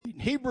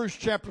Hebrews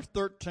chapter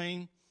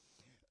 13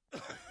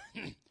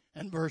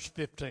 and verse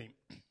 15.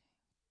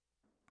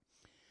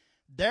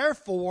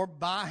 Therefore,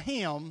 by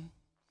him,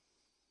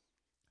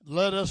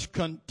 let us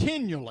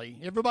continually,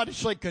 everybody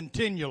say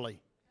continually,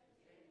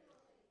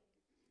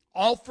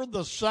 offer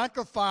the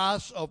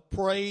sacrifice of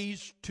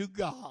praise to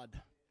God.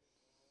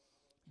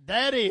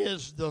 That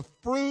is the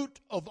fruit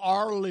of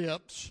our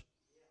lips,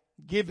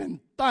 giving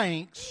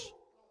thanks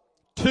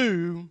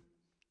to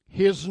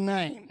his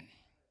name.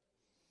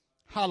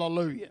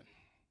 Hallelujah.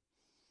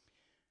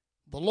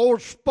 The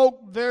Lord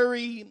spoke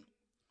very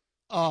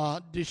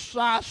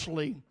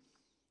decisively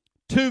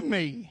to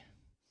me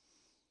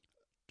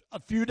a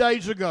few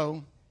days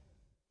ago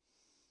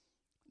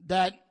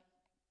that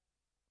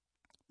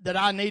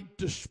I need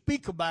to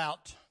speak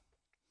about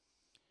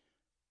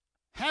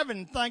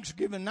having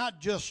Thanksgiving not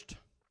just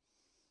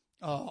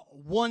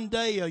one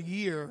day a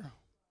year,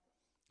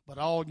 but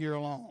all year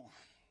long.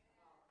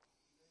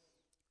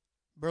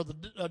 Brother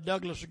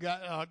Douglas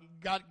got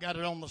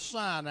it on the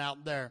sign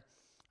out there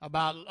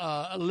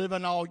about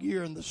living all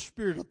year in the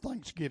spirit of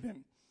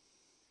Thanksgiving.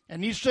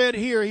 And he said,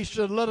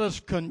 let us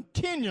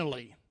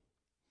continually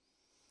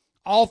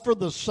offer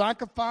the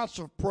sacrifice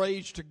of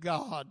praise to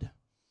God.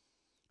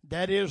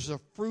 That is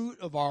the fruit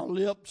of our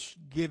lips,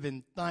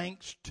 giving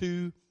thanks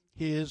to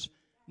his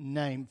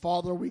name.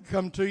 Father, we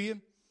come to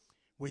you.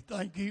 We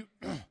thank you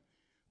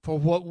for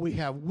what we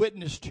have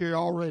witnessed here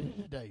already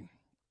today.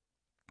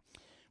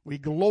 We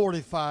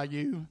glorify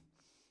you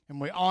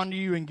and we honor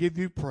you and give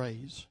you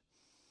praise.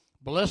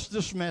 Bless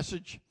this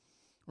message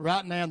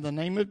right now in the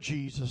name of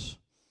Jesus.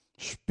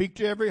 Speak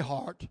to every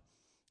heart,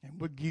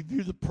 and we'll give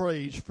you the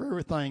praise for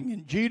everything.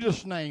 In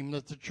Jesus' name,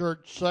 let the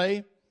church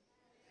say,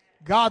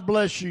 God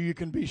bless you. You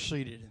can be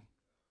seated.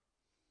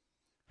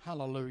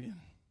 Hallelujah.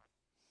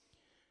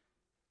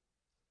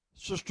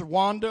 Sister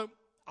Wanda,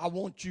 I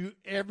want you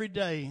every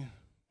day,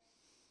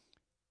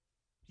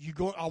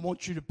 I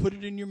want you to put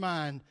it in your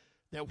mind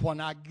that when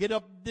I get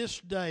up this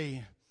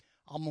day,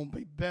 I'm going to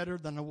be better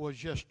than I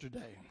was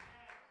yesterday.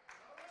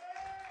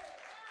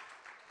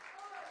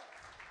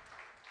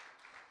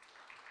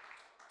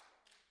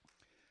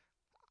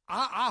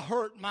 I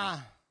hurt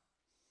my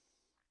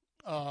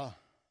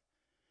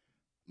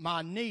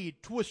knee,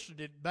 twisted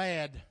it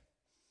bad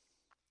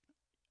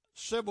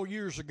several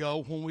years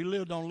ago when we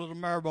lived on Little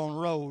Marybone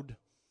Road,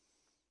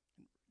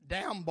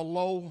 down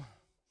below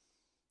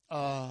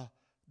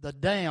the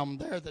dam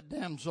there that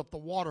dams up the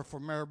water for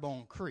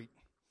Marybone Creek.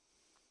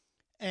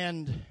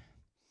 And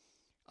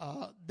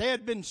there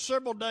had been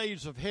several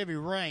days of heavy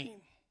rain.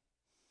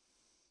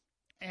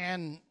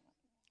 And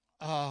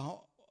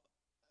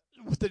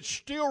with it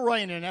still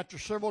raining after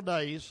several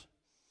days,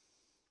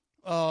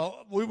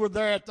 we were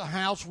there at the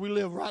house. We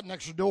live right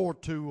next door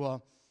to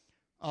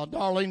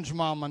Darlene's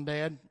mom and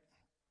dad.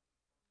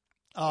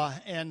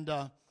 And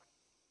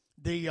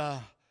the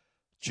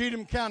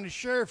Cheatham County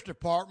Sheriff's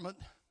Department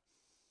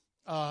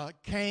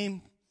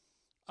came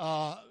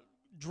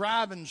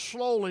driving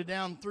slowly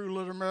down through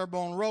Little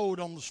Marybone Road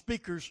on the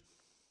speakers,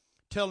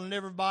 telling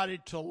everybody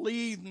to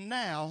leave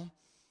now,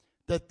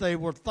 that they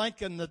were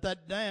thinking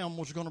that dam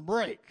was going to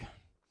break.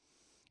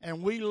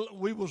 And we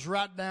was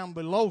right down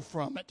below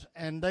from it,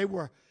 and they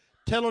were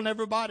telling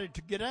everybody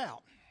to get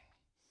out.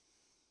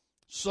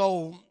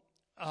 So,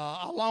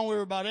 along with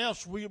everybody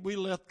else, we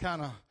left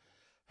kind of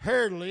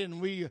hurriedly, and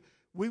we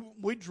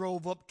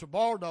drove up to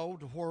Bardo,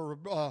 to where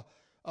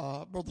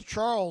Brother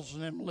Charles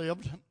and them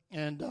lived,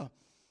 and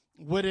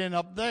went in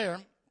up there.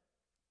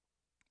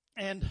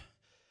 And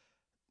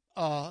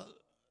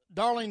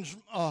Darlene's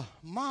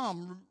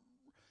mom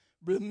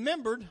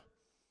remembered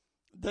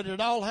that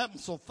it all happened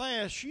so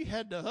fast. She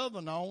had the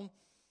oven on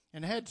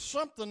and had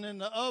something in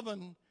the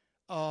oven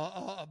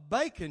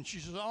baking. She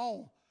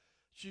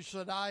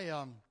said,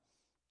 I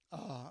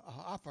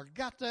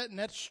forgot that, and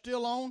that's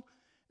still on.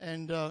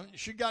 And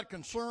she got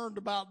concerned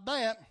about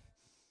that.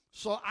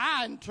 So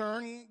I, in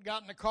turn,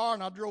 got in the car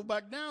and I drove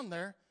back down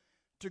there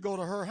to go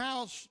to her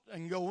house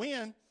and go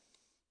in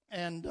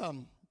and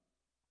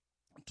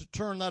to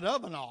turn that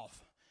oven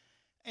off.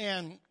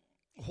 And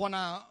when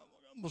I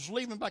was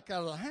leaving back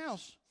out of the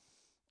house,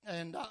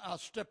 and I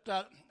stepped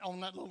out on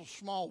that little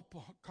small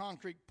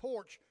concrete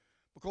porch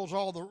because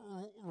all the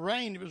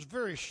rain, it was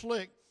very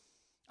slick.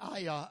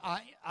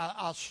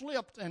 I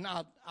slipped and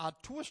I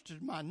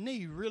twisted my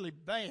knee really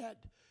bad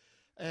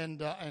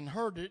and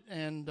hurt it.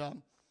 And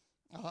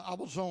I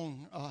was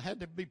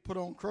had to be put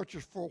on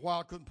crutches for a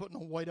while. Couldn't put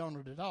no weight on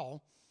it at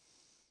all.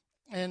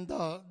 And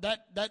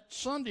that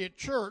Sunday at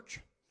church,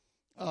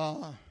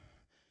 Brother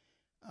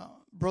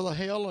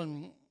Hale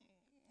and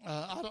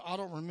I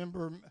don't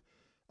remember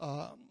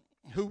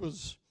who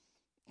was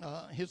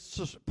his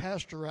assistant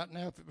pastor right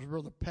now, if it was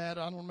Brother Pat.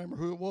 I don't remember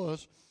who it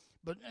was.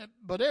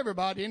 But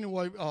everybody,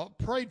 anyway,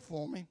 prayed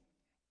for me.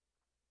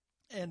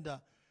 And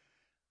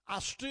I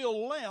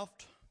still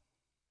left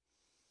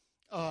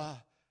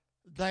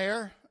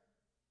there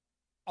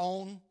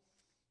on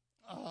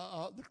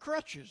the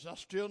crutches. I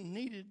still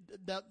needed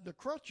the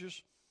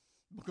crutches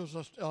because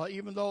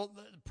even though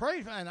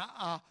prayed, and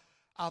I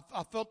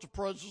I felt the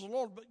presence of the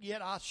Lord, but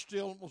yet I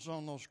still was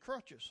on those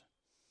crutches.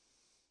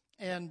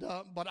 And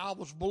but I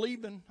was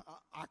believing.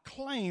 I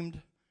claimed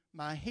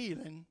my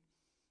healing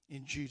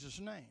in Jesus'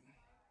 name.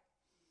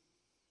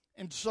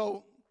 And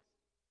so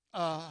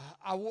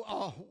I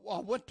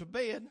went to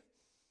bed,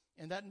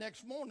 and that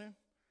next morning,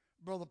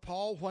 Brother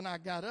Paul, when I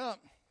got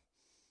up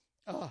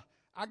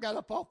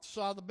off the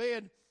side of the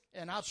bed,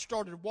 and I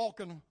started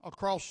walking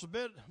across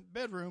the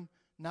bedroom,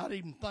 not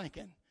even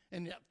thinking.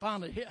 And it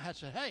finally hit. I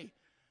said, hey,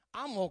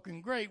 I'm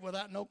walking great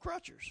without no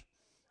crutches.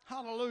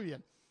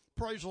 Hallelujah.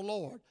 Praise the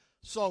Lord.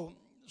 So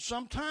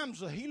sometimes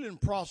the healing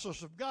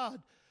process of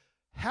God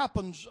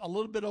happens a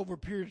little bit over a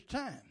period of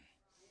time.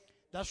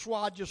 That's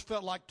why I just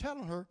felt like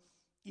telling her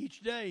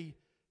each day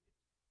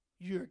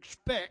you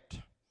expect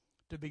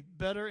to be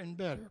better and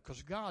better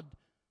because God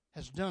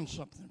has done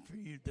something for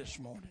you this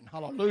morning.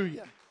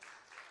 Hallelujah.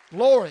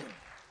 Glory.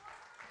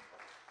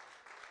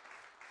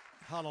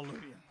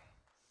 Hallelujah.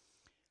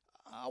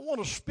 I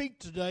want to speak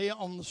today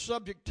on the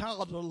subject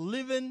titled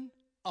Living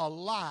a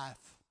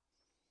Life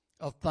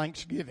of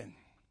Thanksgiving.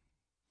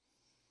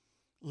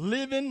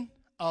 Living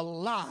a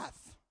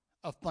life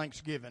of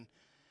thanksgiving.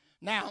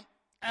 Now,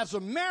 as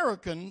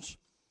Americans,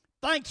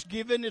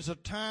 Thanksgiving is a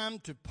time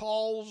to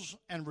pause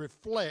and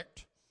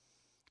reflect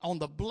on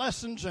the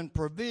blessings and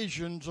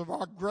provisions of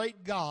our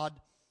great God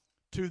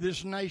to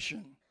this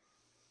nation.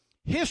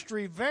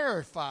 History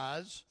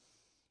verifies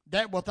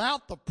that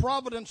without the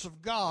providence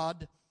of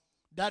God,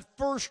 that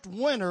first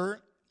winter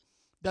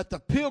that the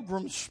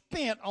pilgrims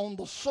spent on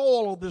the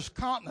soil of this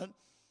continent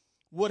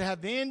would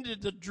have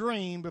ended the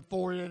dream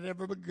before it had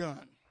ever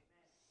begun.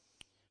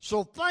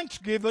 So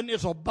Thanksgiving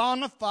is a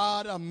bona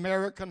fide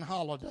American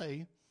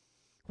holiday,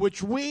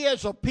 which we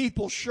as a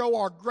people show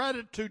our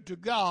gratitude to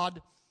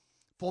God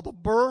for the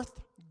birth,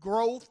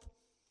 growth,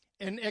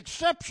 and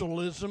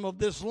exceptionalism of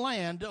this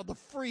land of the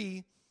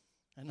free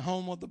and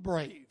home of the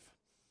brave.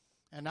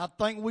 And I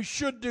think we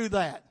should do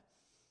that.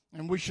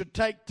 And we should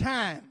take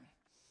time.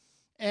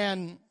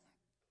 And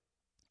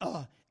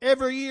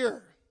every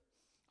year,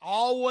 I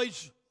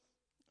always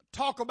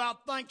talk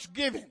about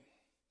Thanksgiving.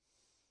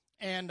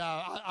 And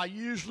I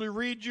usually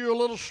read you a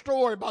little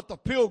story about the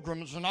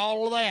pilgrims and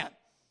all of that.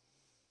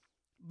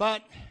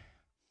 But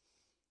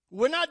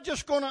we're not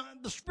just going to,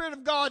 the Spirit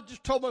of God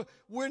just told me,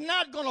 we're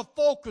not going to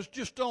focus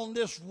just on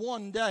this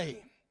one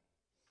day.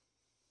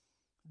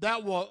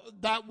 That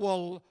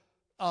will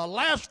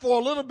last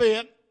for a little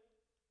bit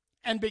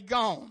and be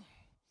gone.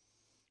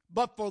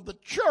 But for the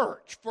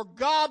church, for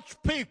God's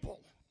people,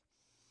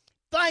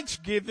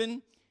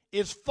 Thanksgiving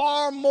is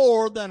far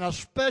more than a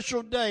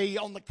special day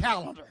on the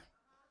calendar.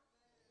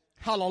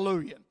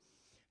 Hallelujah.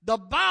 The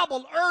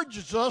Bible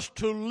urges us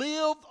to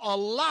live a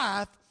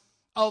life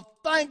of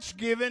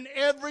thanksgiving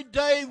every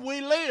day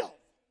we live.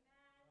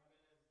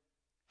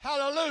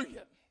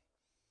 Hallelujah.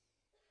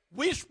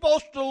 We're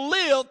supposed to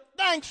live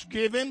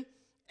Thanksgiving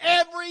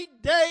every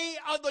day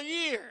of the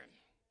year.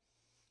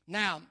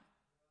 Now,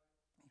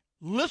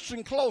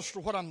 listen close to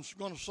what I'm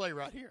going to say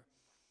right here.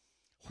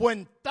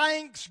 When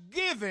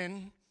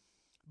Thanksgiving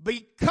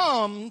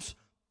becomes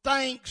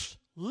thanks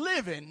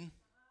living,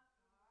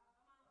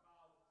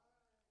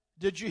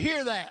 did you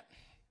hear that?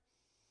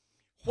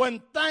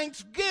 When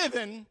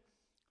Thanksgiving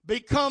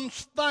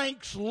becomes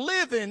thanks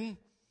living,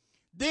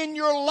 then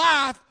your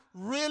life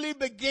really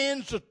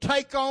begins to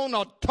take on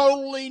a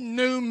totally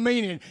new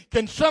meaning.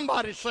 Can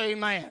somebody say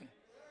amen?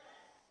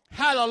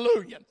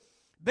 Hallelujah.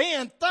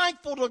 Being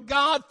thankful to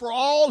God for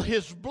all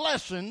His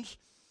blessings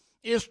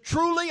is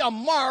truly a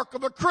mark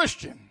of a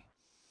Christian.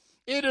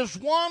 It is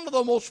one of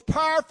the most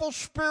powerful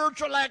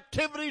spiritual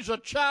activities a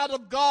child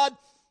of God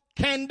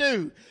can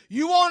do.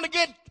 You want to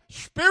get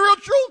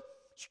spiritual?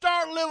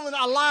 Start living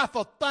a life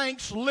of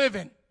thanks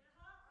living.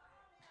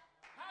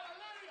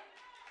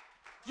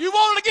 You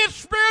want to get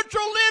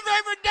spiritual? Live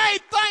every day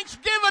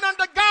thanksgiving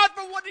unto God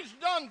for what He's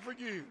done for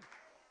you.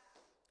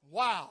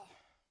 Wow.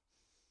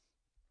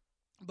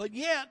 But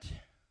yet,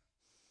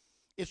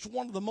 it's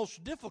one of the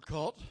most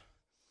difficult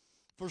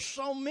for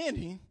so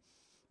many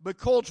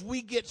because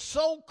we get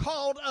so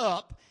caught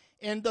up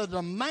in the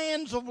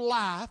demands of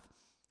life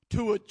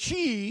to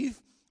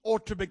achieve or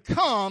to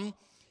become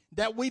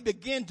that we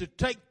begin to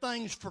take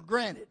things for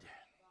granted,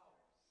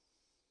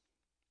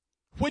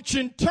 which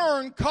in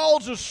turn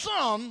causes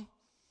some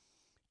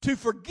to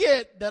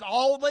forget that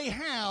all they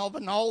have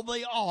and all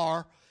they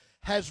are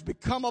has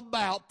become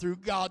about through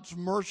God's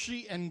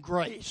mercy and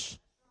grace.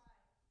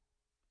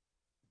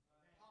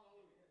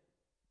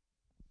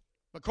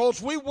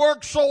 Because we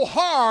work so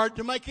hard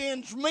to make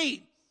ends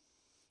meet.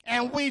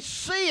 And we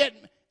see it,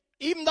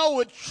 even though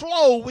it's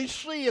slow, we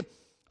see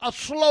a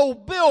slow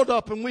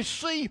buildup and we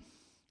see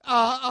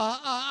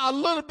a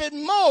little bit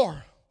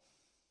more.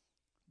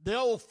 The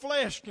old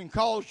flesh can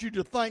cause you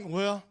to think,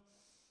 well,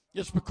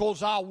 it's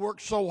because I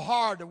work so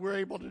hard that we're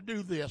able to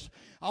do this.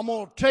 I'm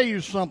going to tell you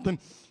something.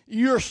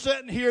 You're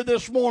sitting here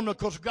this morning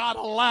because God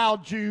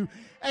allowed you,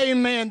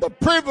 amen, the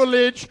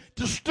privilege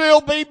to still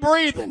be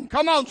breathing.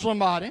 Come on,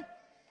 somebody.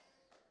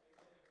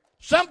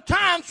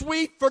 Sometimes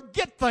we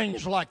forget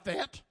things like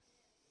that.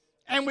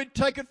 and we'd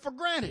take it for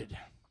granted.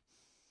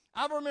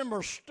 I remember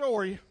a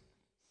story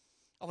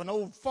of an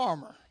old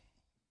farmer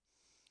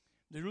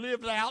who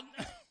lived out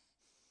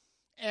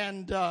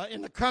and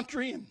in the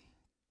country and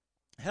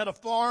had a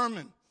farm,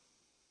 and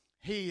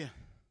he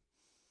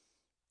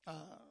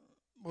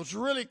was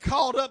really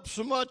caught up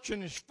so much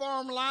in his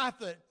farm life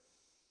that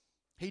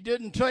he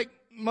didn't take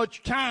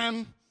much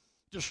time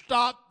to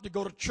stop to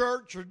go to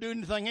church or do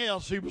anything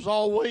else. He was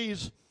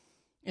always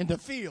in the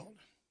field.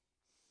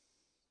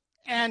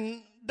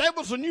 And there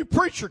was a new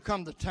preacher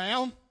come to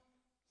town,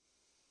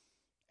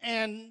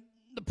 and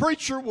the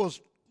preacher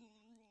was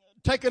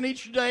taking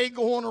each day,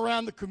 going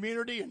around the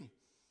community and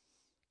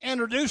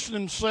introducing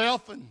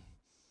himself and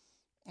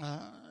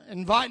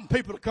inviting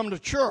people to come to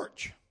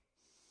church.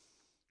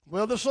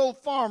 Well, this old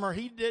farmer,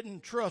 he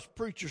didn't trust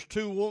preachers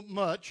too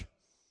much.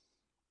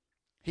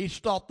 He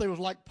thought they was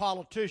like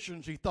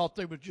politicians. He thought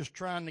they were just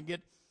trying to get,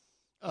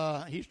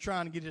 he's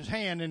trying to get his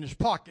hand in his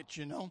pocket,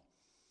 you know.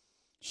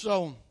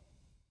 So,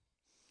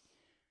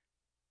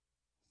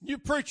 new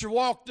preacher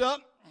walked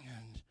up,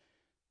 and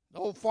the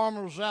old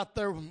farmer was out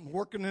there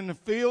working in the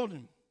field,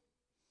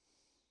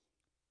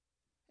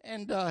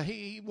 and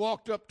he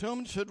walked up to him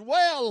and said,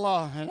 "Well,"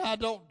 and I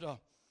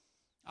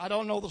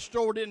don't know the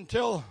story. Didn't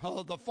tell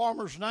the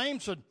farmer's name.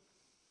 Said,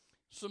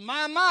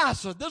 "My,"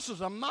 said, "this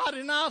is a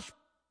mighty nice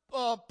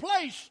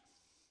place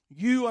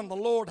you and the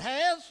Lord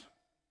has."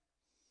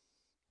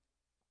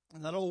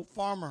 And that old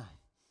farmer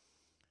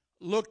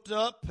looked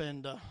up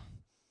and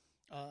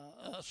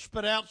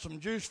spit out some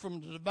juice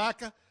from the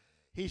tobacco.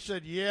 He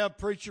said, "Yeah,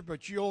 preacher,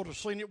 but you ought to have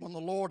seen it when the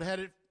Lord had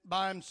it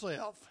by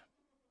himself."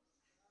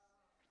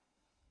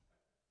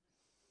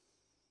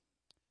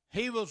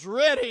 He was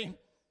ready,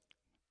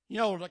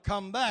 to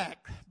come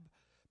back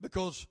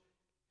because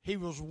he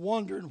was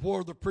wondering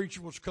where the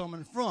preacher was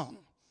coming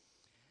from.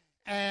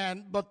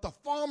 But the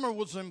farmer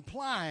was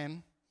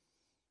implying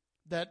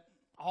that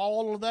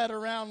all of that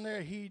around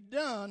there he'd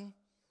done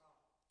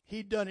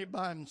it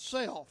by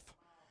himself.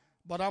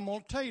 But I'm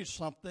going to tell you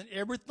something.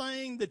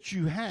 Everything that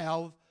you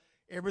have,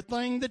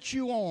 everything that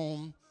you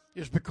own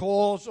is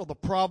because of the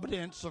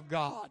providence of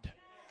God.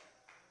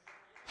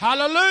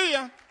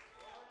 Hallelujah.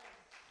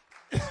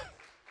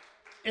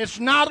 It's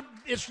not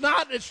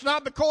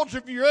because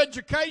of your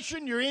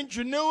education, your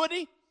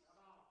ingenuity.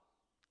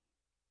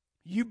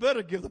 You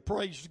better give the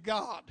praise to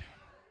God.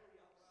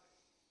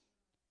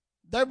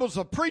 There was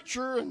a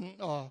preacher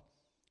and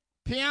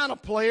piano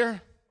player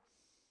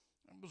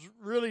that was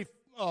really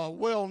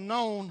well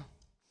known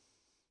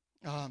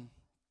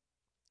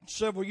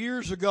several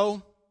years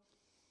ago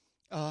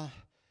by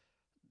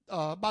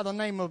the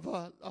name of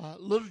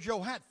Little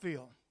Joe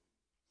Hatfield.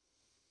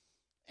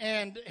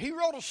 And he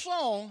wrote a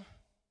song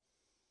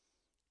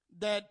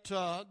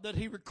that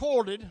he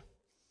recorded,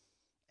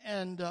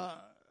 and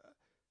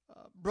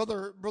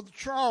Brother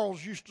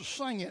Charles used to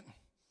sing it,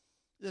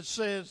 that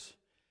says,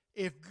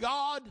 "If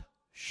God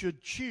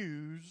should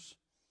choose,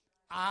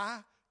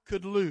 I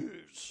could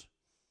lose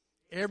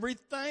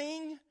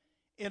everything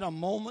in a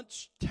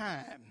moment's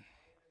time.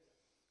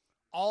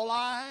 All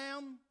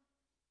I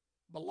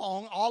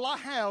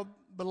have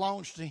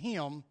belongs to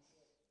him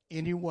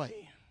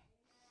anyway."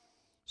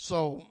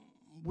 So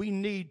we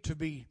need to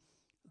be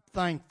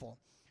thankful.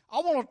 I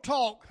want to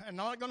talk,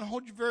 and I'm not going to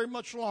hold you very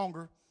much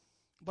longer,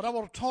 but I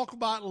want to talk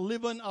about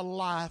living a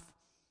life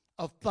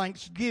of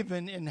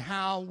thanksgiving and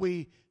how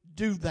we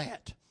do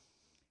that.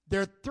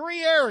 There are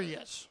 3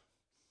 areas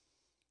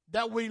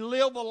that we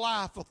live a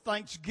life of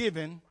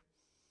thanksgiving,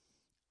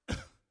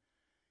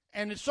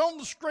 and it's on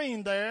the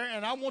screen there,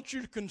 and I want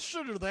you to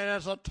consider that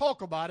as I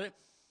talk about it.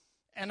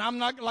 And I'm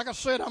not, like I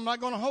said, I'm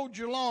not going to hold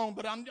you long,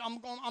 but I'm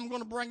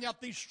going to bring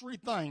out these 3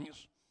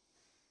 things.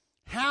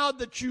 How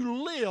that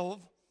you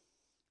live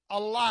a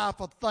life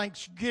of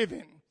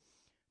thanksgiving.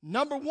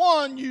 Number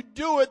 1, you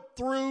do it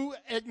through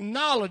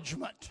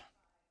acknowledgement.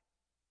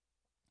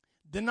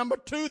 Then number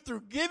 2,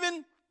 through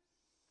giving.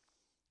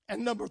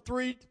 And number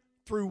 3,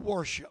 through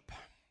worship.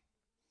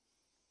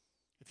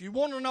 If you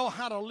want to know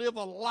how to live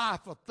a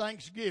life of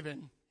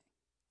thanksgiving,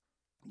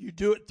 you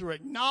do it through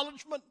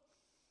acknowledgement,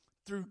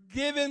 through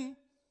giving,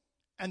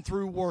 and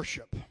through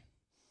worship.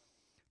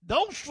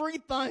 Those 3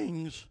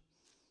 things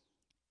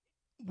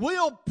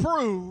will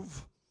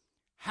prove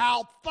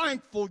how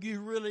thankful you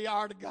really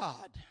are to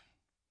God.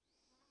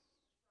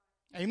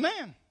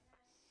 Amen.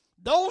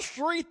 Those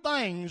 3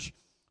 things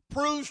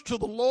proves to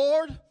the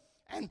Lord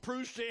and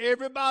proves to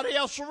everybody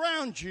else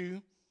around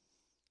you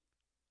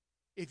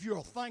if you're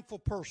a thankful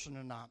person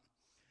or not.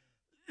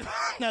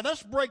 Now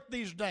let's break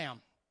these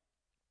down.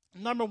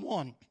 Number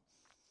 1,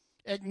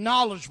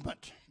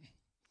 acknowledgement.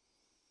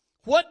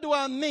 What do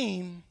I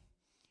mean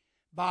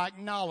by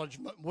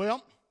acknowledgement?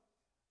 Well,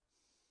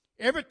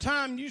 every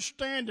time you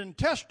stand and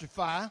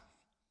testify,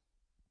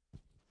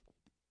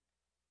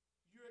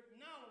 you're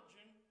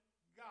acknowledging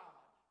God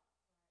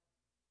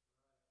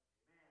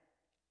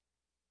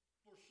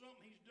for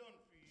something he's done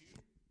for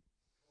you.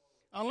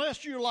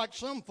 Unless you're like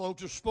some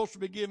folks who are supposed to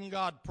be giving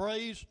God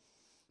praise,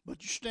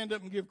 but you stand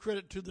up and give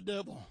credit to the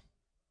devil.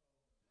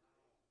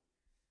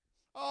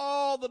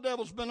 Oh, the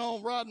devil's been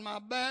on riding my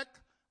back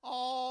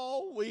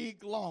all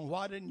week long.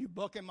 Why didn't you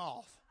buck him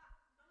off?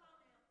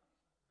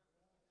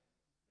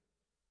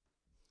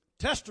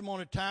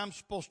 Testimony time's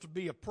supposed to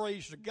be a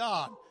praise to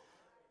God,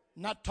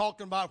 not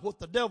talking about what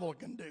the devil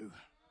can do.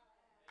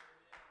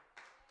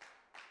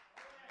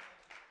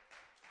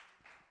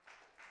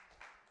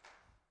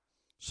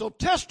 So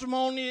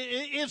testimony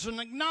is an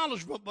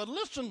acknowledgement, but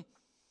listen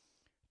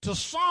to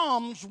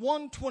Psalms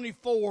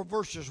 124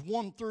 verses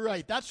 1 through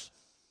 8.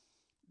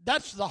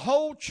 That's the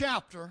whole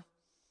chapter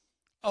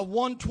of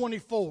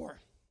 124.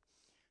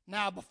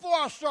 Now, before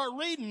I start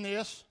reading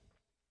this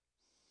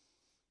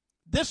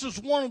is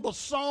one of the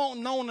songs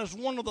known as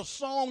one of the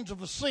songs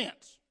of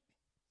ascents.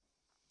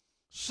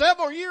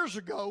 Several years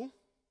ago,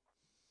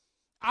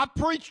 I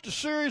preached a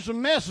series of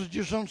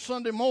messages on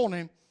Sunday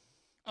morning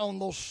on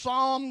those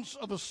Psalms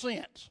of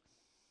Ascents.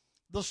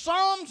 The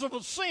Psalms of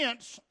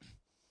Ascents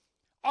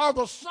are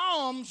the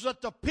psalms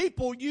that the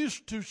people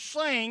used to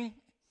sing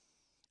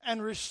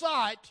and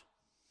recite,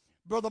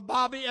 Brother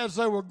Bobby, as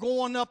they were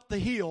going up the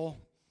hill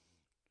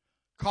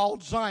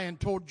called Zion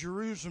toward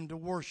Jerusalem to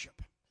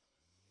worship.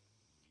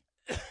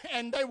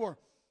 And they were,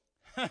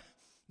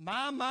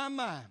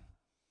 my.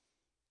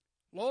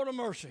 Lord of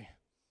mercy.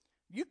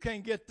 You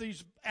can't get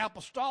these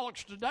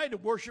apostolics today to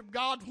worship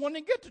God when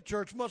they get to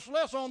church, much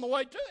less on the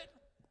way to it.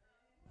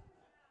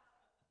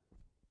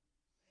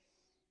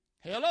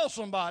 Hello,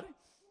 somebody.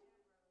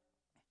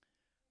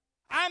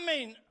 I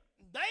mean,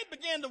 they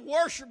began to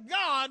worship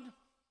God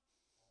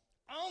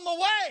on the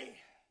way.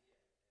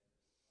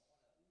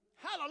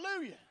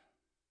 Hallelujah.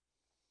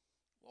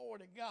 Glory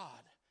to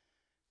God.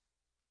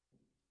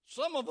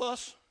 Some of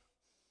us,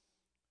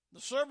 the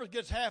service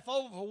gets half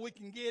over before we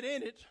can get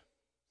in it,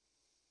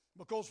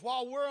 because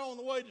while we're on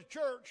the way to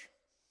church,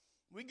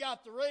 we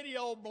got the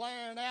radio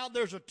blaring out,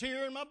 there's a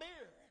tear in my beer.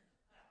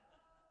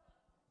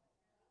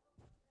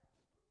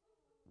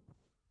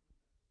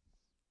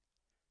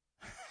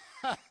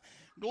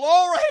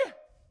 Glory.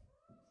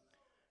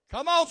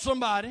 Come on,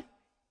 somebody.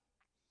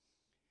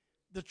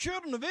 The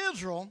children of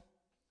Israel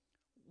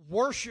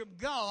worship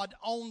God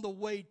on the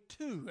way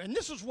to. And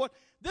this is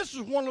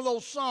one of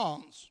those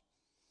songs.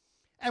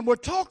 And we're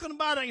talking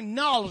about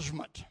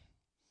acknowledgement.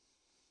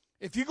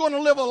 If you're going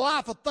to live a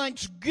life of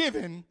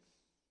thanksgiving,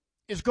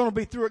 it's going to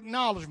be through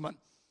acknowledgement.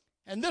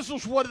 And this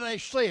is what they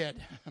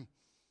said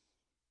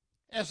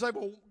as they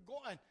were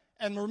going.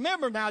 And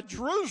remember now,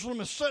 Jerusalem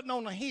is sitting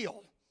on a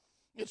hill.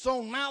 It's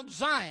on Mount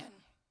Zion.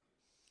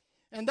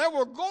 And they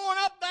were going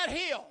up that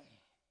hill.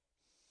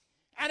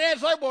 And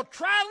as they were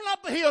traveling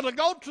up the hill to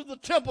go to the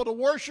temple to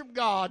worship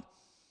God,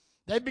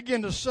 they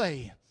began to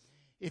say,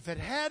 if it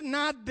had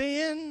not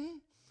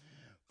been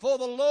for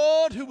the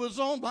Lord who was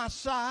on my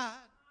side.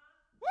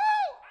 Woo!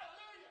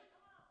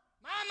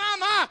 Hallelujah.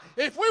 My.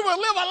 If we would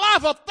live a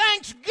life of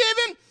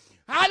thanksgiving,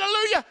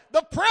 hallelujah,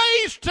 the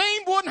praise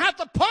team wouldn't have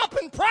to pump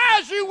and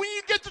prize you when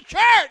you get to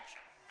church.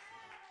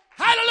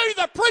 Hallelujah,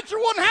 the preacher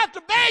wouldn't have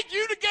to beg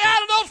you to get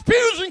out of those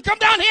pews and come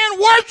down here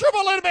and worship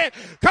a little bit.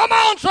 Come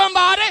on,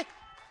 somebody.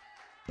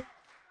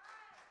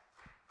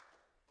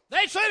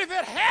 They said if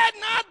it had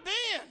not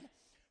been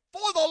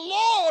for the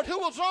Lord who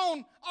was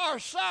on our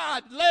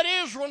side, let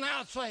Israel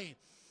now say,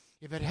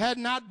 if it had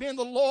not been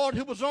the Lord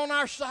who was on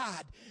our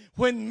side,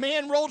 when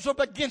men rose up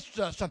against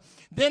us,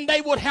 then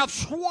they would have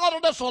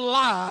swallowed us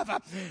alive.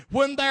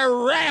 When their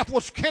wrath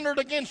was kindled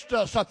against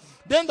us,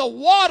 then the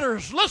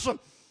waters, listen,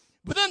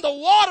 but then the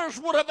waters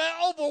would have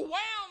overwhelmed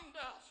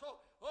us. Oh,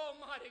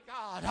 Almighty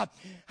God.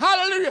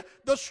 Hallelujah.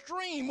 The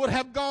stream would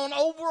have gone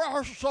over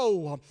our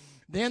soul.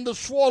 Then the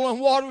swollen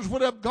waters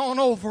would have gone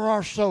over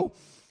our soul.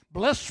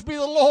 Blessed be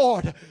the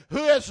Lord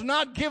who has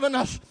not given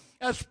us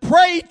as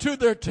prey to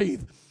their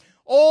teeth.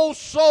 Oh,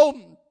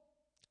 so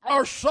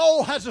our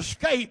soul has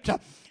escaped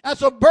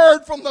as a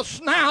bird from the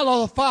snout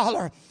of the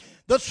fowler.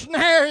 The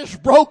snare is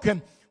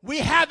broken. We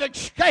have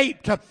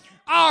escaped.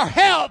 Our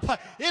help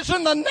is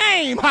in the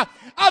name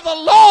of the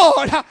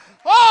Lord.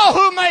 Oh,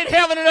 who made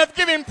heaven and earth.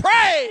 Give him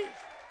praise.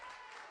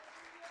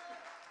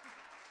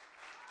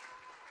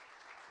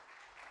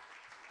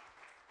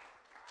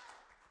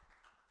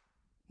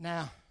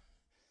 Now,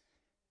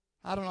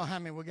 I don't know how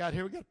many we got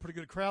here. We got a pretty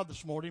good crowd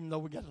this morning, even though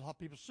we got a lot of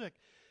people sick.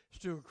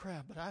 Still a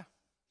crowd, but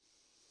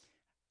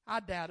I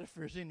doubt if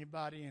there's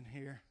anybody in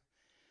here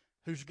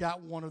who's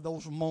got one of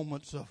those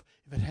moments of,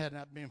 if it had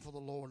not been for the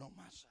Lord on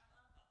my side.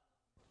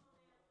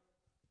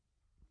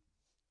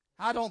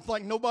 I don't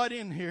think nobody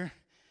in here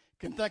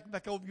can think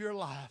back over your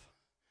life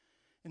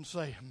and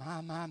say,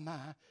 my,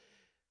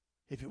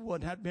 if it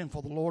wouldn't have been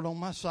for the Lord on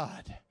my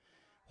side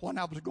when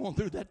I was going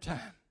through that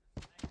time.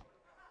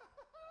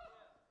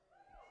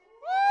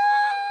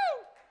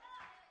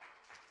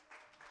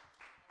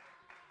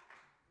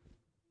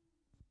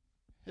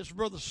 This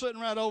brother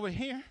sitting right over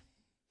here,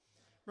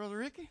 Brother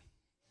Ricky.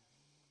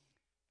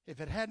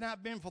 If it had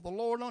not been for the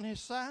Lord on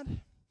his side,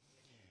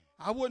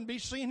 I wouldn't be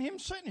seeing him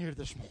sitting here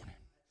this morning.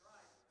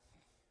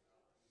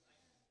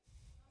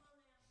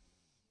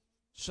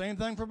 Same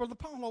thing for Brother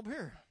Paul over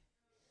here.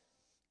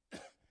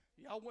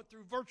 Y'all went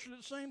through virtually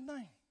the same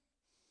thing.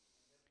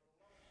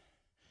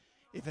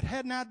 if it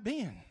had not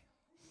been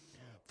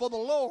for the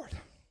Lord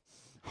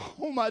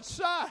on my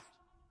side.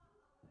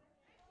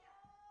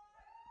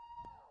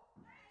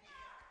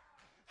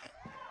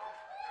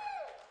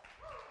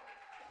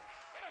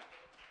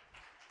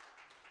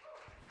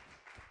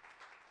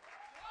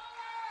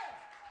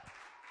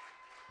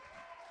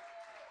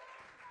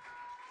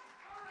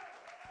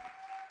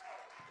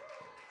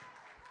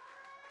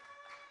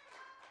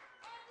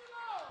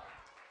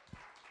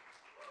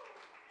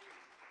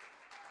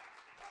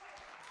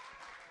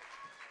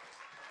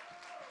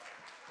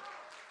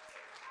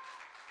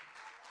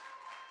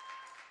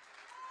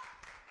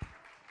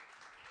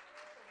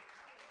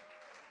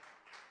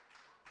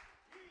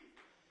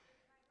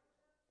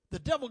 The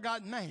devil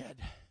got mad.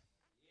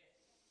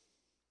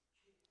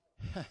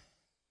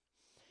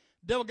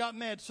 Devil got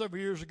mad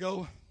several years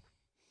ago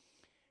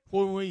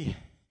when we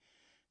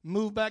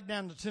moved back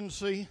down to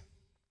Tennessee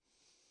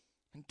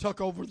and took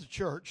over the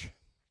church.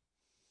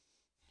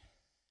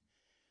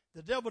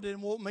 The devil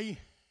didn't want me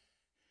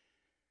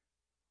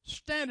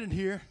standing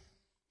here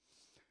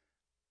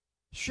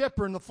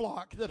shepherding the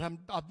flock that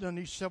I've done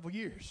these several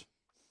years.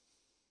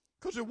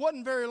 Because it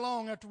wasn't very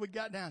long after we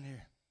got down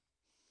here.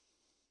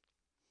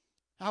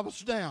 I was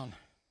down,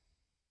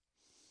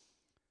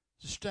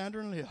 just standing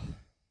and live,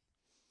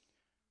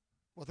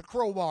 with a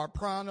crowbar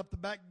prying up the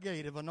back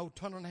gate of an old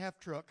 1.5-ton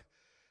truck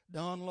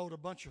to unload a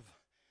bunch of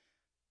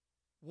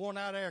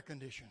worn-out air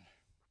conditioning.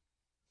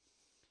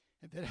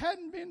 If it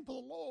hadn't been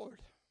for the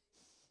Lord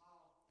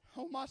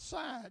on my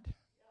side,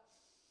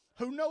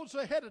 who knows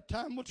ahead of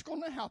time what's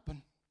going to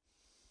happen?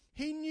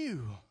 He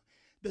knew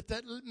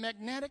that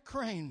magnetic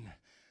crane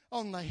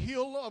on the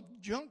hill of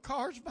junk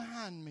cars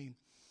behind me,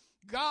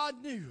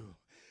 God knew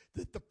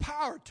that the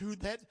power to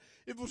that,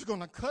 it was going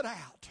to cut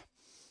out.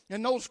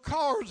 And those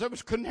cars that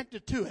was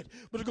connected to it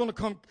was going to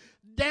come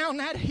down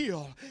that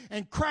hill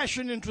and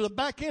crashing into the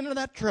back end of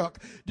that truck,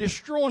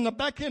 destroying the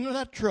back end of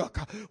that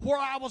truck where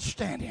I was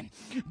standing.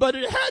 But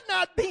it had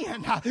not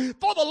been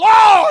for the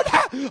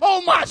Lord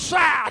on my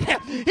side.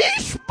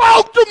 He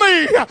spoke to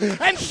me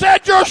and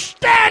said, you're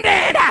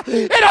standing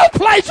in a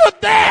place of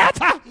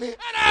death. And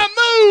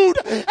I moved.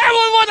 And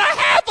within a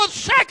half a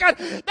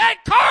second, that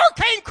car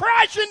came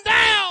crashing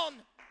down.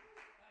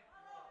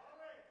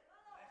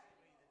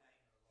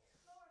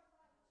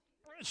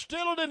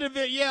 Still didn't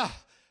it, yeah.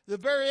 The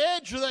very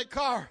edge of that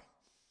car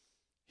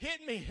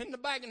hit me in the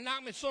back and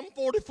knocked me some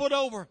 40 foot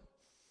over.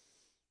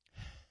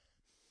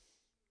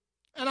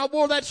 And I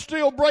wore that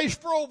steel brace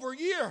for over a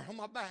year on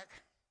my back.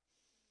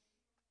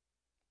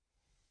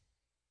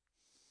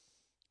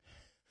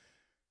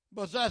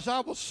 But as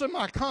I was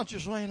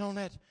semi-conscious laying on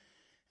that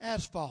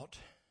asphalt,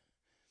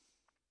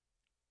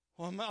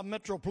 well, a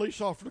Metro police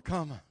officer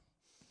come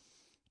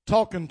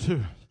talking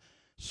to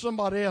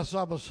somebody else.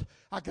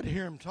 I could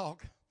hear him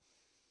talk.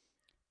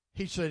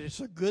 He said, it's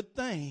a good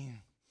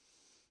thing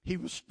he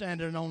was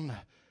standing on the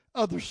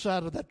other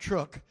side of that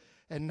truck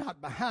and not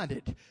behind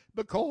it,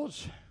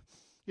 because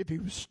if he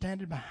was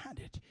standing behind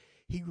it,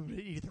 he would have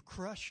either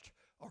crushed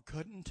or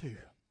cut in two.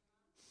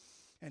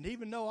 And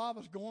even though I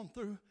was going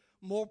through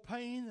more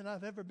pain than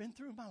I've ever been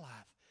through in my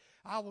life,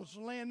 I was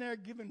laying there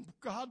giving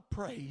God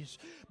praise,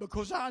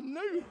 because I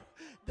knew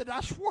that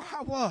that's where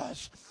I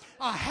was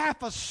a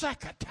half a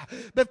second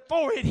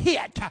before it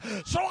hit.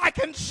 So I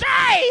can say,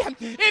 if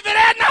it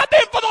had not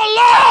been for the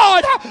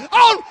Lord,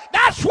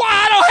 that's why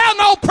I don't have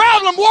no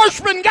problem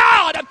worshiping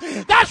God.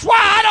 That's why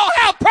I don't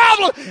have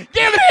problem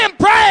giving Him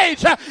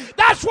praise.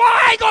 That's why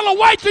I ain't going to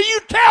wait till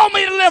you tell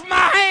me to lift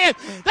my hand.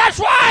 That's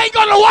why I ain't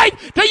going to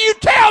wait till you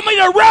tell me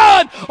to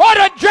run or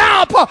to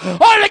jump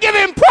or to give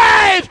Him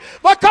praise,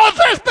 because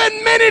there's been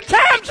many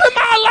times in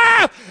my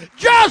life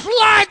just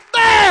like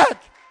that.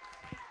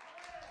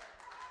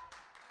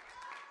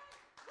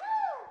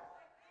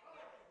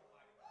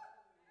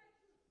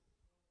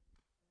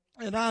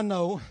 And I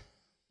know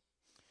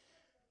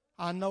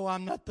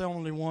I'm not the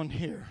only one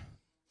here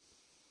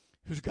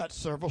who's got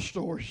several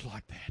stories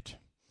like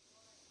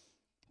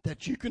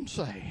that you can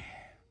say,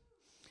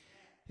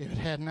 if it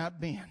had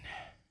not been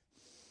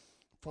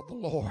for the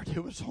Lord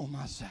who was on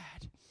my side.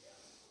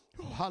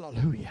 Oh,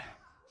 hallelujah.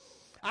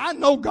 I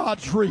know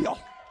God's real.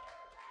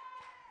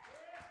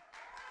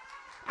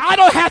 I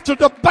don't have to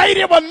debate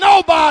it with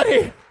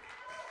nobody.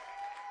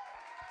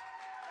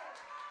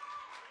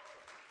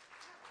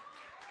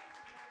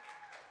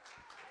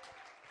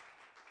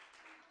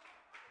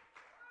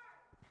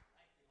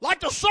 Like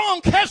the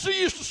song Cassie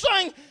used to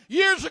sing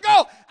years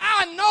ago,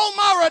 I know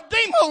my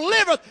Redeemer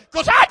liveth,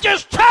 because I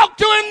just talked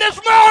to Him this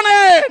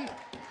morning.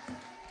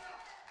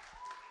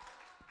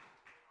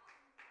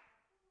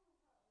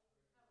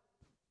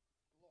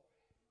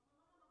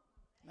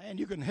 Man,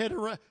 you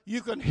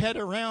can head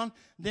around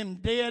them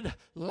dead,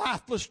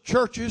 lifeless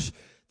churches.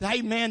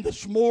 Amen.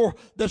 That's more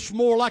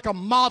like a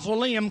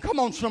mausoleum. Come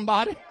on,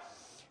 somebody,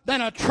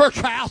 than a church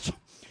house.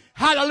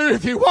 Hallelujah,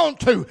 if you want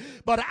to.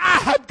 But I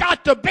have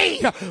got to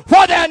be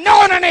where the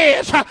anointing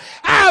is.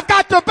 I've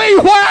got to be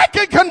where I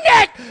can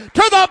connect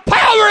to the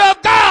power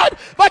of God,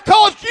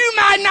 because you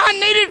might not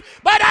need it,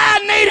 but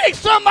I need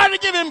somebody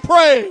to give Him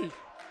praise.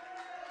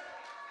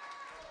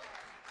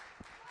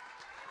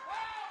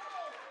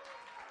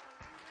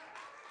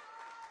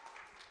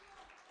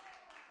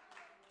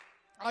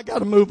 I got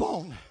to move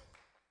on.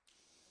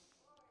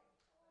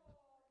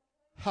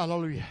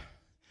 Hallelujah.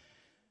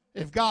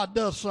 If God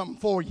does something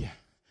for you,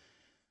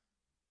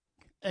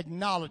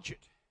 acknowledge it.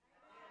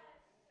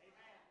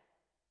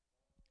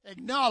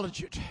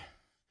 Acknowledge it.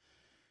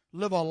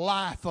 Live a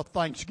life of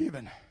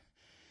thanksgiving.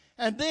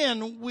 And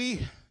then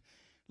we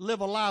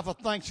live a life of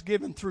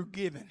thanksgiving through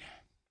giving.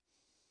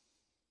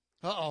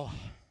 Uh-oh.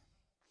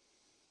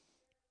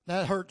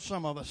 That hurt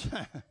some of us.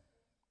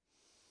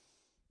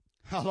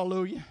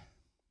 Hallelujah.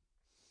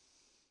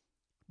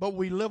 But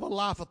we live a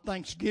life of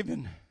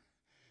thanksgiving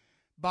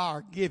by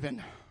our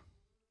giving.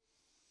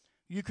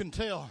 You can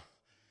tell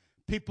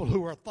people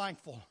who are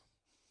thankful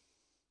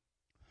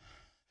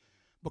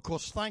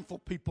because thankful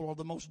people are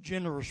the most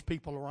generous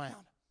people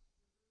around.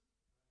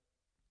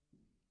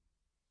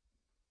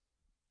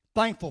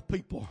 Thankful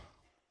people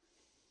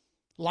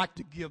like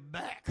to give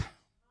back.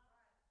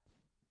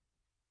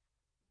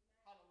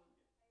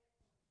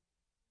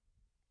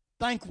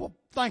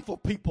 Thankful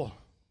people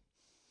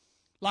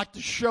like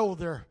to show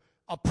their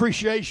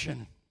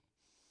appreciation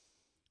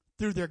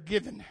through their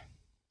giving.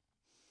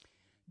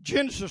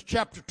 Genesis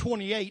chapter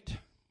 28,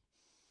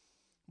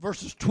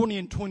 verses 20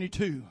 and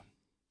 22.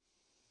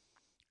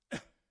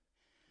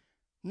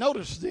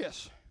 Notice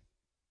this.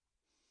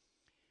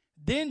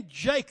 Then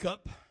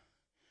Jacob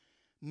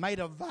made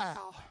a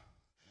vow,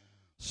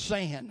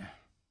 saying,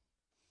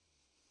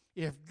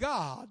 if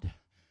God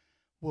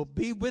will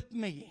be with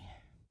me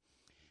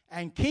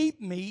and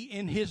keep me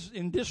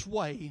in this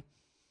way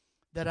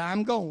that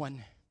I'm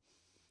going,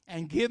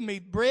 and give me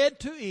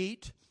bread to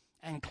eat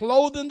and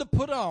clothing to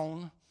put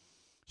on,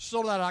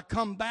 so that I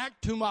come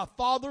back to my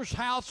father's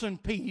house in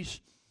peace,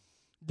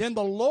 then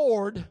the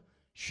Lord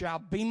shall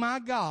be my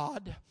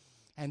God,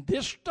 and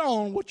this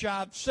stone which I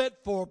have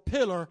set for a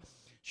pillar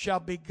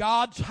shall be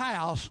God's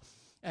house,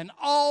 and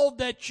all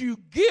that you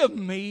give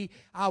me,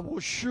 I will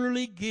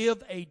surely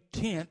give a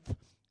tenth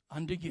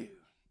unto you.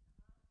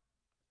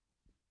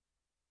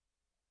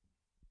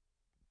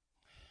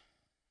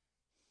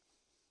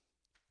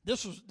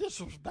 This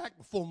was back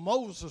before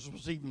Moses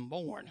was even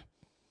born.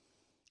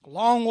 A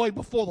long way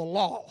before the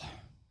law.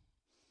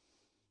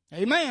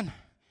 Amen.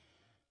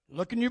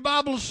 Look in your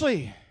Bible and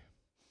see.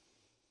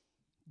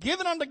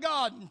 Giving unto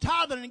God and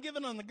tithing and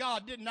giving unto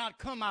God did not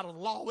come out of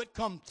the law. It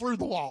come through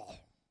the law.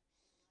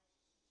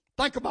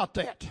 Think about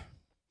that.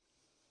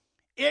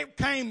 It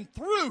came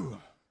through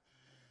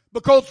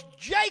because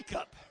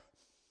Jacob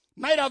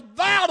made a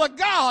vow to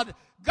God.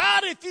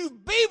 God, if you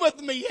be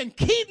with me and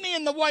keep me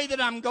in the way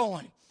that I'm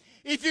going,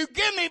 if you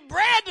give me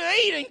bread to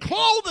eat and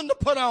clothing to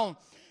put on,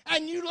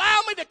 and you allow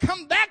me to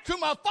come back to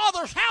my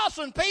father's house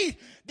in peace,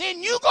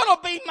 then you're going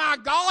to be my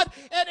God,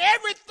 and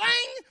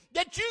everything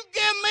that you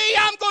give me,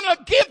 I'm going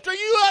to give to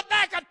you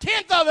back a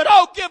tenth of it.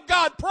 Oh, give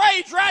God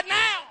praise right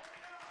now.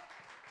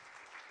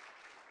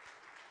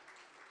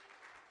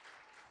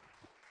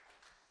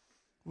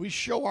 We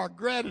show our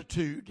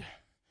gratitude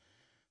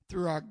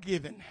through our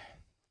giving.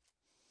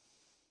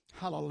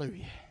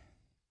 Hallelujah.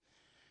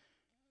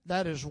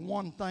 That is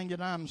one thing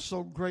that I'm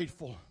so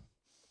grateful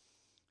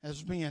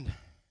as being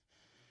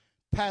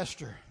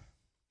pastor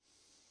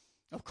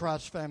of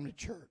Christ Family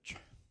Church.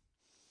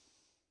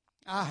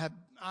 I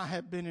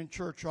have been in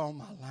church all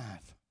my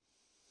life,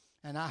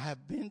 and I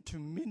have been to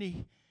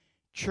many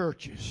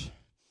churches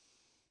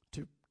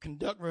to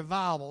conduct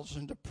revivals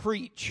and to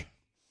preach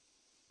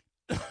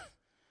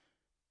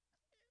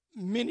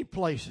many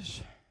places.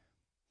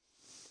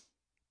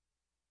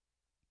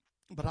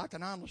 But I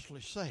can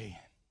honestly say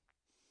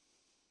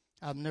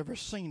I've never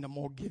seen a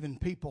more giving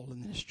people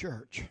in this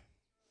church.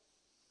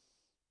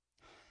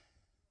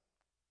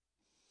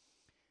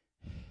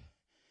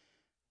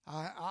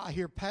 I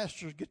hear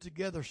pastors get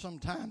together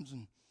sometimes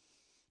and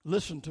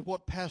listen to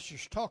what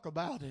pastors talk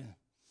about, and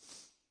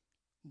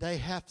they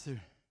have to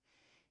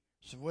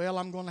say, well,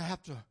 I'm going to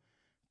have to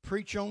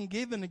preach on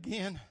giving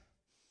again.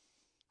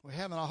 We're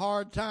having a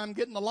hard time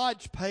getting the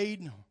lights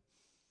paid,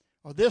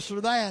 or this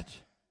or that.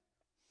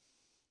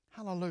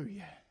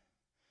 Hallelujah.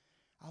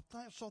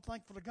 I'm so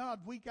thankful to God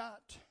we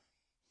got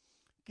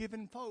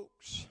giving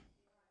folks.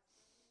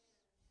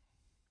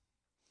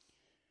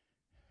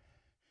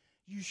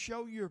 You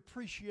show your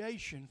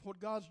appreciation for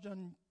what God's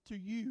done to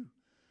you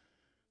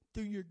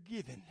through your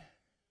giving,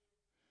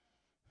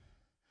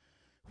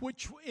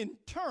 which in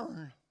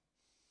turn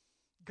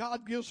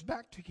God gives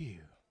back to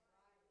you.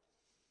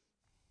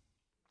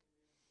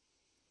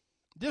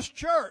 This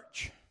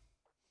church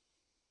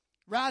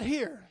right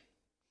here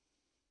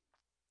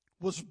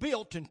was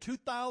built in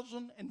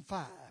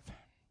 2005.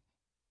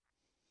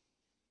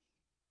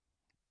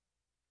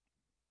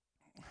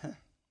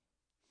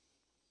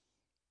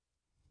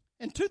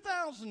 In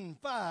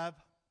 2005,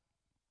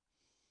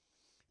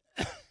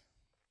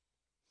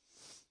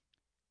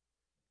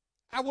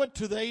 I went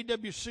to the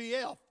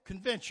AWCF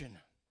convention.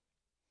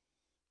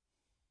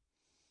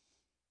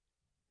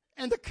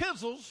 And the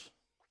Kizzles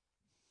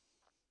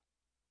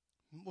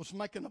was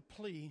making a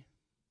plea.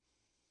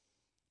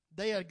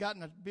 They had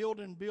gotten a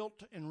building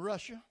built in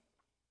Russia.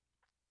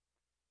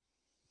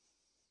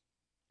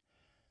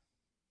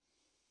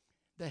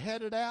 They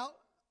had it out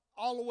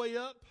all the way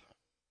up,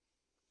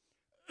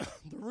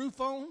 the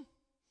roof on,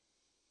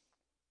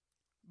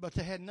 but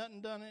they had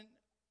nothing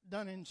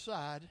done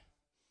inside,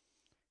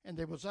 and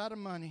they was out of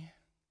money.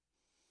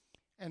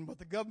 And with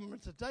the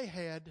government that they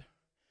had,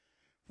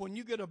 when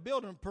you get a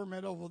building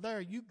permit over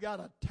there, you got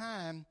a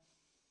time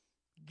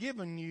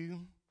given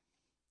you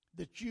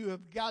that you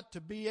have got to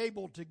be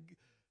able to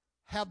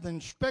have the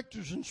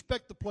inspectors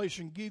inspect the place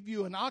and give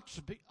you an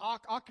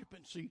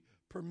occupancy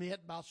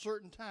permit by a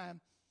certain time,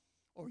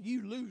 or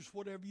you lose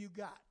whatever you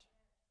got.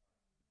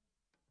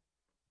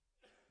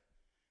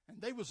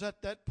 And they was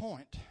at that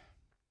point.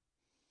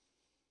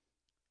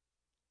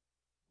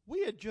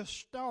 We had just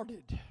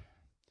started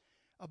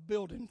a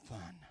building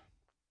fund.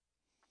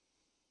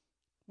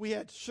 We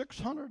had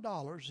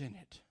 $600 in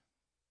it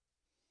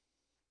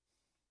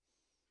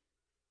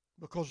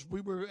because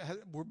we were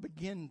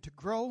beginning to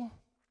grow.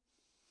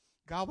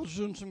 God was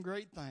doing some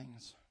great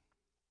things.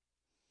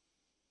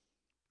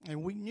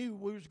 And we knew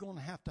we was going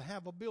to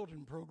have a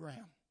building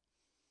program.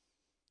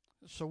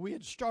 So we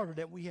had started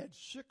it. We had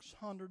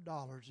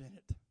 $600 in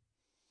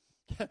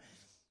it.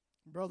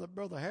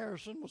 Brother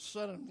Harrison was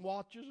selling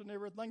watches and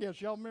everything else.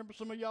 Y'all remember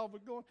some of y'all were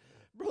going?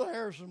 Brother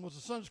Harrison was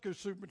the Sunday school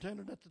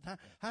superintendent at the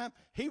time.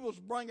 He was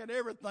bringing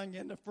everything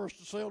in the first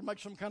to sale to make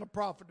some kind of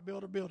profit to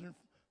build a building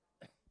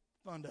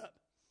fund up.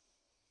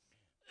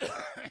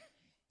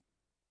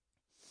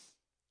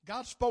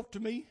 God spoke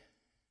to me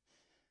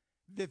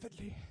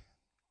vividly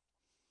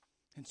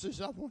and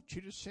says, I want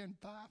you to send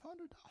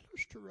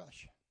 $500 to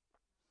Russia.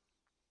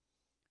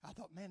 I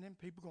thought, man, them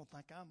people going to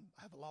think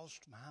I've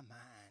lost my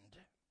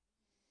mind.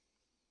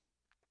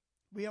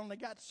 We only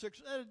got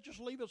just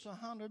leave us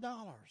 $100.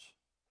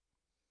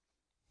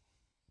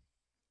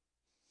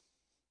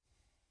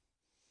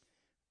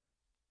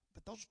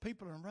 But those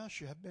people in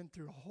Russia have been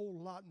through a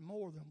whole lot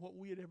more than what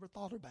we had ever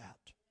thought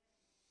about.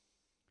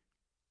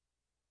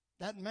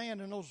 That man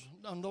and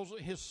those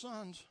his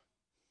sons,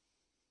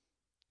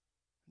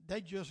 they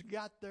just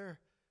got their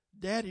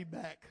daddy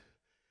back,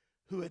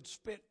 who had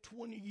spent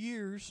 20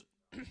 years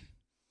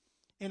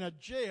in a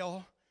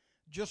jail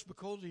just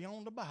because he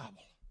owned a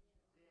Bible.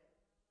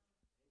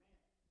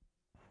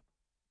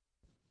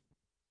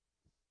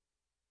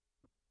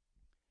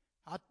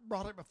 I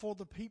brought it before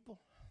the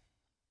people.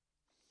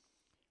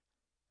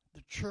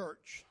 The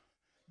church,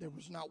 there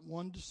was not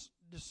one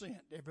dissent.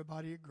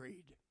 Everybody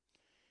agreed.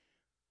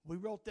 We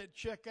wrote that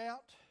check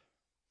out.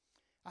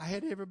 I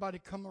had everybody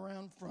come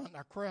around front.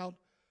 Our crowd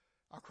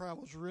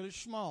was really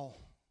small.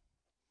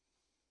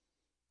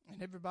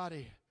 And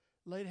everybody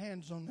laid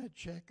hands on that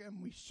check,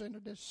 and we sent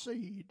it as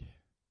seed.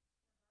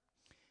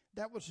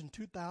 That was in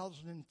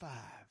 2005.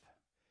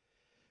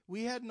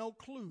 We had no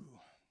clue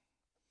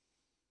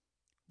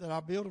that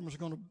our building was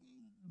going to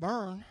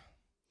burn,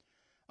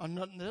 or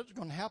nothing that's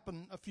going to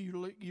happen a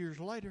few years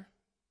later.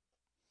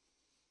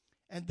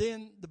 And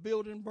then the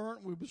building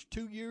burnt. We was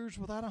 2 years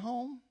without a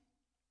home.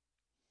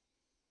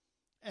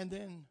 And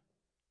then,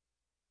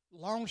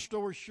 long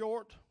story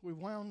short, we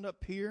wound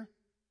up here.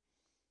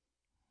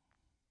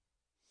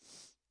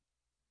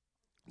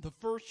 The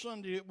first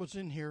Sunday it was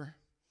in here,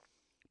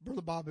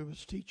 Brother Bobby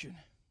was teaching.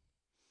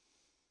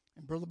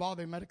 And Brother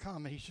Bobby made a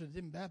comment. He said,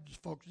 them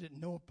Baptist folks didn't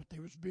know it, but they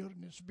was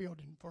building this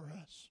building for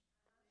us.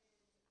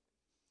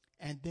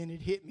 And then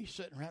it hit me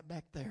sitting right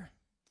back there.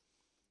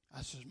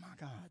 I says, my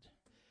God,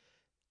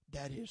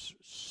 that is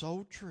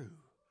so true.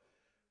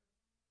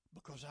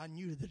 Because I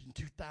knew that in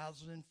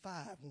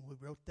 2005, when we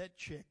wrote that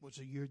check, was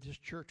the year this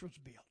church was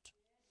built.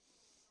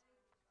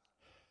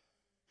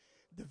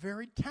 The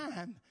very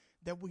time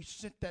that we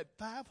sent that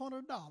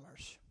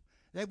 $500,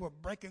 they were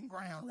breaking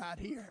ground right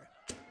here.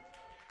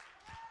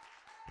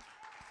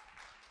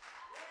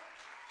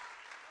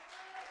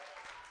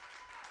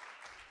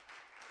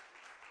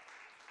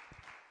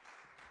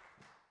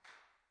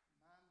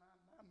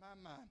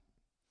 My.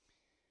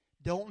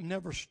 Don't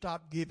never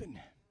stop giving.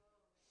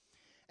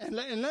 And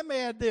let me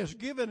add this.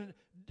 Giving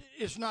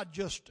is not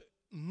just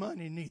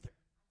money neither.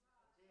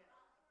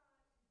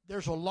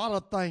 There's a lot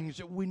of things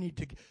that we need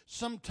to.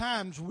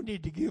 Sometimes we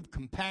need to give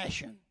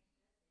compassion.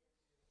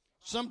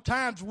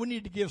 Sometimes we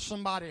need to give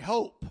somebody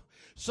hope.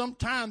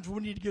 Sometimes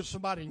we need to give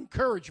somebody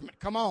encouragement.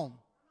 Come on.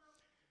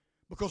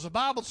 Because the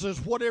Bible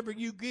says whatever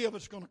you give,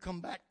 it's going to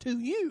come back to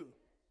you.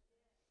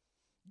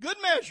 Good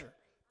measure.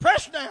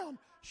 Pressed down.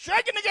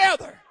 Shaken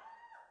together.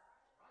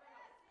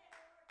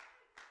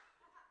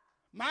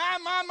 My.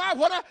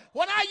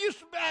 When I used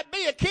to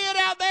be a kid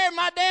out there,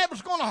 my dad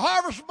was going to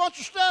harvest a bunch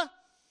of stuff.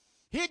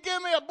 He'd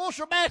give me a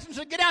bushel basket and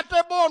said, get out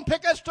there, boy, and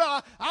pick that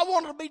stuff. I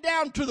wanted to be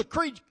down to the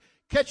creek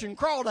catching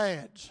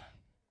crawdads.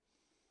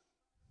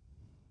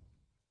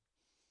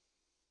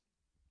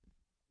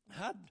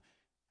 I'd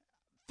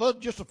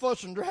just a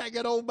fuss and drag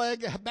that old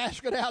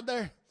basket out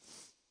there.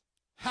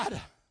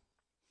 I'd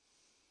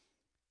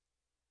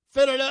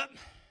fill it up,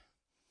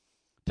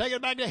 take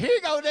it back there. Here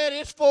you go, Daddy,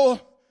 it's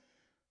full.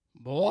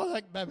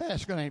 Boy, that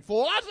basket ain't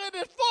full. I said,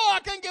 it's full. I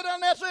can't get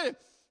on that.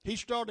 He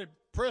started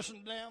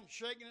pressing down,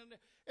 shaking it.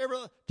 Every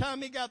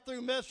time he got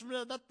through messing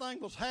with it, that thing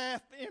was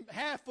half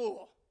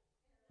full.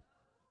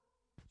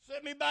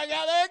 Set me back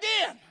out there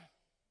again.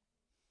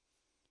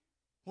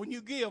 When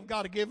you give,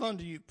 God to give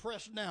unto you,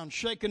 pressed down,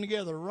 shaken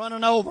together,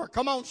 running over.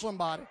 Come on,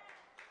 somebody.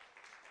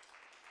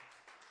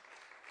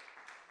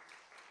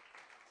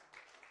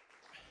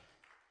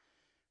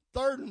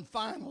 Third and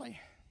finally,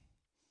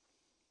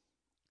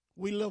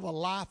 we live a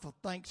life of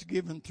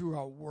thanksgiving through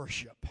our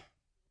worship.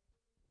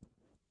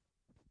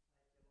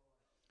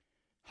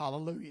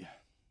 Hallelujah.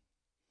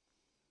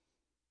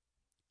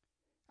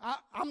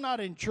 I'm not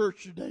in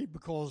church today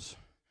because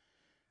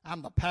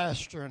I'm the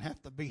pastor and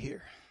have to be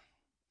here.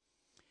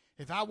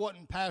 If I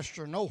wasn't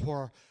pastor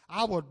nowhere,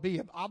 I would be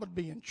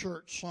in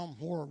church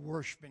somewhere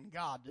worshiping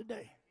God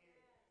today.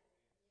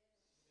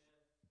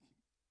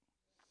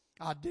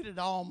 I did it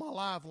all my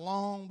life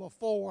long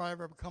before I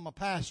ever become a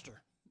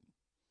pastor.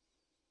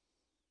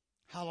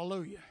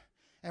 Hallelujah.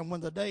 And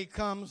when the day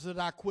comes that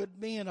I quit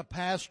being a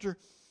pastor,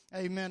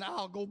 amen,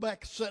 I'll go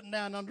back sitting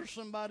down under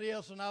somebody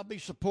else and I'll be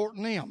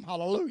supporting them.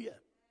 Hallelujah.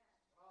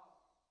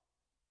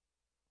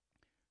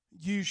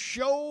 You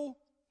show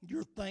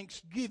your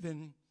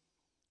thanksgiving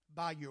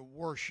by your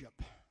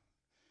worship.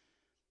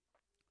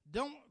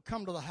 Don't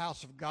come to the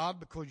house of God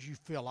because you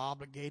feel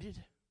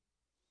obligated.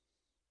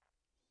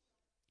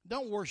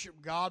 Don't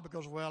worship God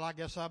because, well, I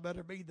guess I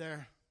better be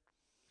there.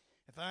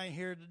 If I ain't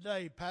here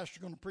today, pastor's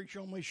going to preach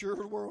on me sure as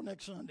the world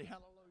next Sunday.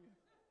 Hallelujah.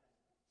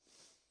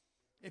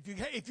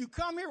 If you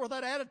come here with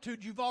that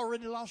attitude, you've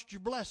already lost your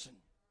blessing.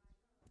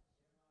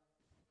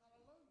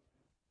 Hallelujah.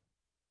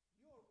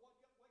 You wake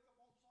up on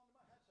Sunday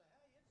morning and say,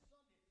 hey, it's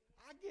Sunday.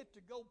 I get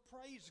to go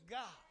praise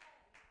God.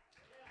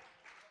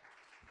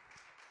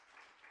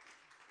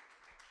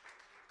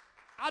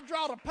 I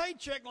drawed a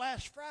paycheck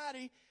last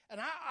Friday,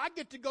 and I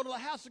get to go to the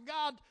house of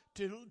God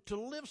to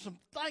live some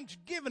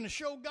thanksgiving to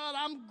show God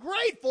I'm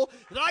grateful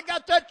that I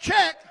got that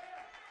check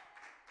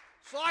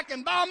so I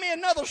can buy me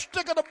another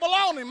stick of the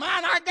bologna.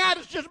 Mine I got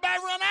is just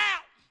about run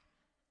out.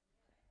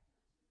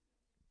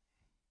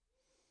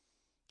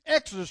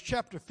 Exodus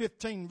chapter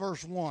 15,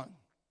 verse 1.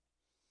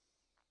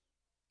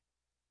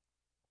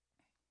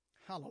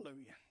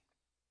 Hallelujah.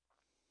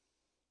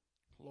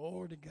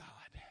 Glory to God.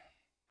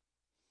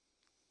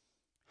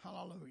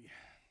 Hallelujah.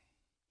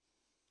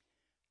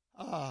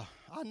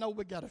 I know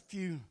we got a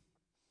few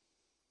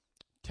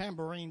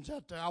tambourines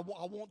out there. I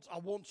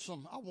want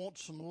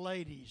some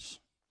ladies.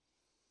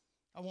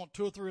 I want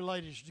 2 or 3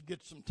 ladies to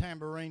get some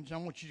tambourines. I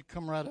want you to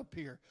come right up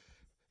here.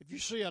 If you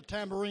see a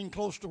tambourine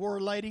close to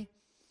where, lady,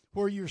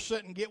 where you're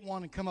sitting, get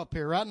one and come up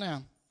here right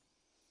now.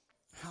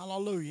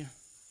 Hallelujah.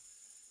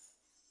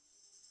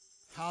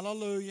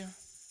 Hallelujah.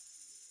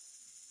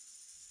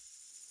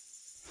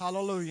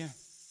 Hallelujah.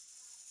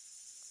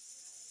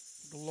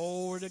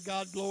 Glory to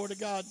God, glory to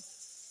God.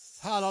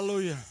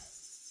 Hallelujah.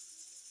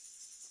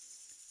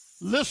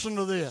 Listen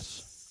to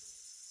this.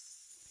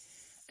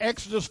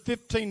 Exodus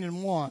 15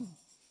 and 1.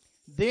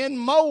 Then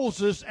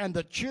Moses and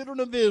the children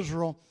of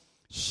Israel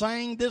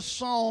sang this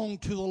song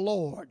to the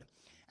Lord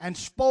and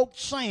spoke,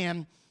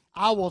 saying,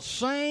 I will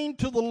sing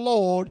to the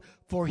Lord,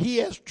 for he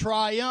has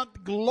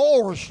triumphed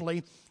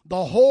gloriously.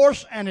 The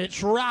horse and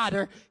its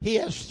rider he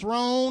has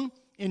thrown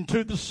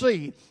into the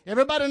sea.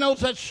 Everybody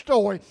knows that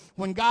story.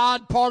 When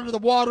God parted the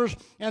waters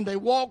and they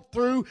walked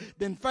through,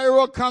 then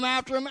Pharaoh come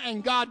after them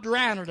and God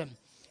drowned them.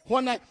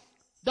 When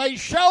they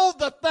showed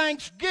the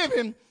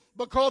thanksgiving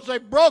because they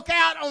broke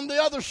out on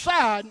the other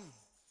side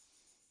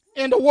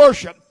into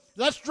worship.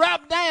 Let's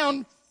drop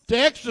down to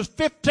Exodus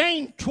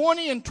 15,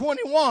 20, and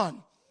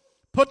 21.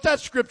 Put that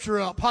scripture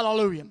up.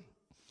 Hallelujah.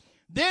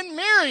 Then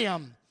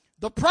Miriam,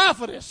 the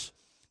prophetess,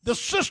 the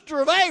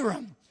sister of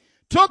Aaron,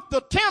 took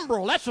the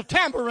timbrel, that's a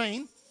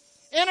tambourine,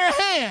 in her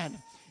hand.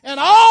 And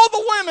all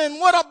the women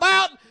went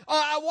about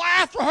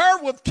after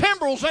her with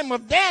timbrels and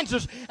with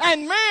dances.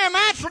 And Miriam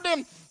answered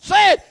them,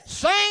 said,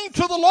 sing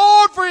to the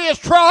Lord, for he has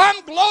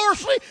triumphed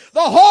gloriously.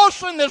 The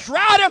horse and this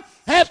rider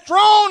has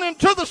thrown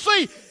into the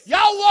sea.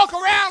 Y'all walk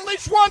around at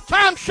least one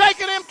time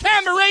shaking them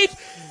tambourines,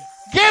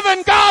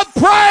 giving God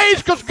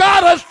praise because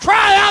God has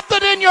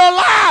triumphed in your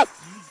life.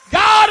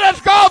 God has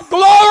got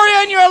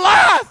glory in your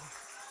life.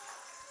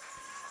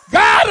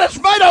 God has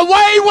made a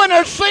way when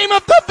there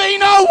seemeth to be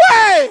no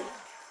way.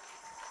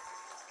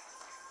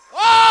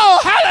 Oh,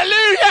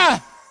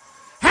 hallelujah.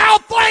 How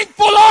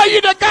thankful are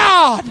you to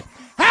God?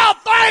 How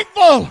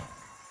thankful.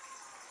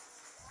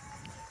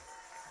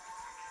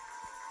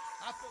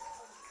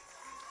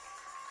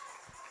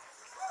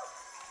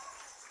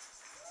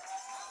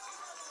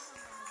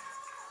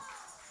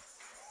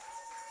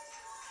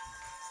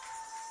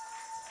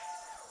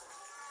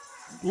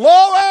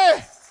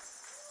 Glory.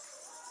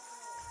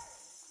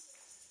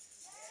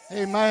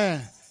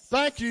 Amen.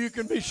 Thank you. You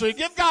can be seated.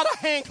 Give God a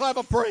hand clap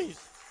of praise.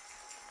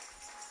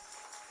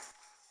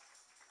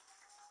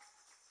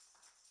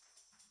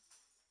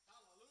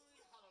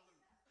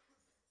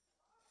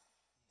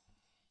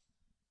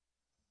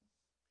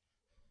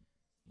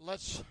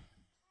 Let's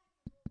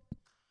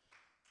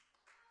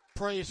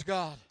praise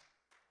God.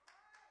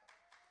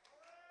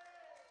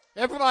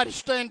 Everybody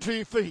stand to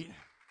your feet.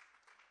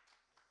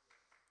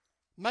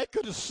 Make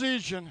a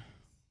decision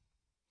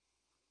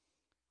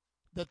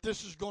that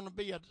this is going to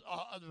be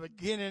the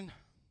beginning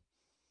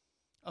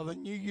of a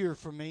new year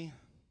for me.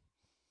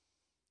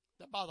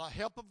 That by the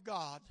help of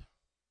God,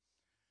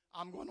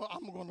 I'm going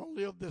to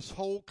live this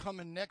whole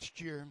coming next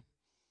year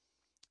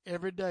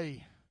every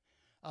day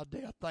a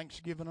day of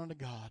thanksgiving unto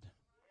God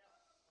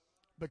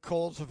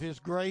because of His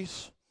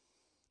grace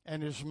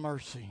and His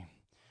mercy.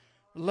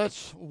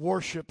 Let's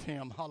worship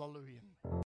Him. Hallelujah.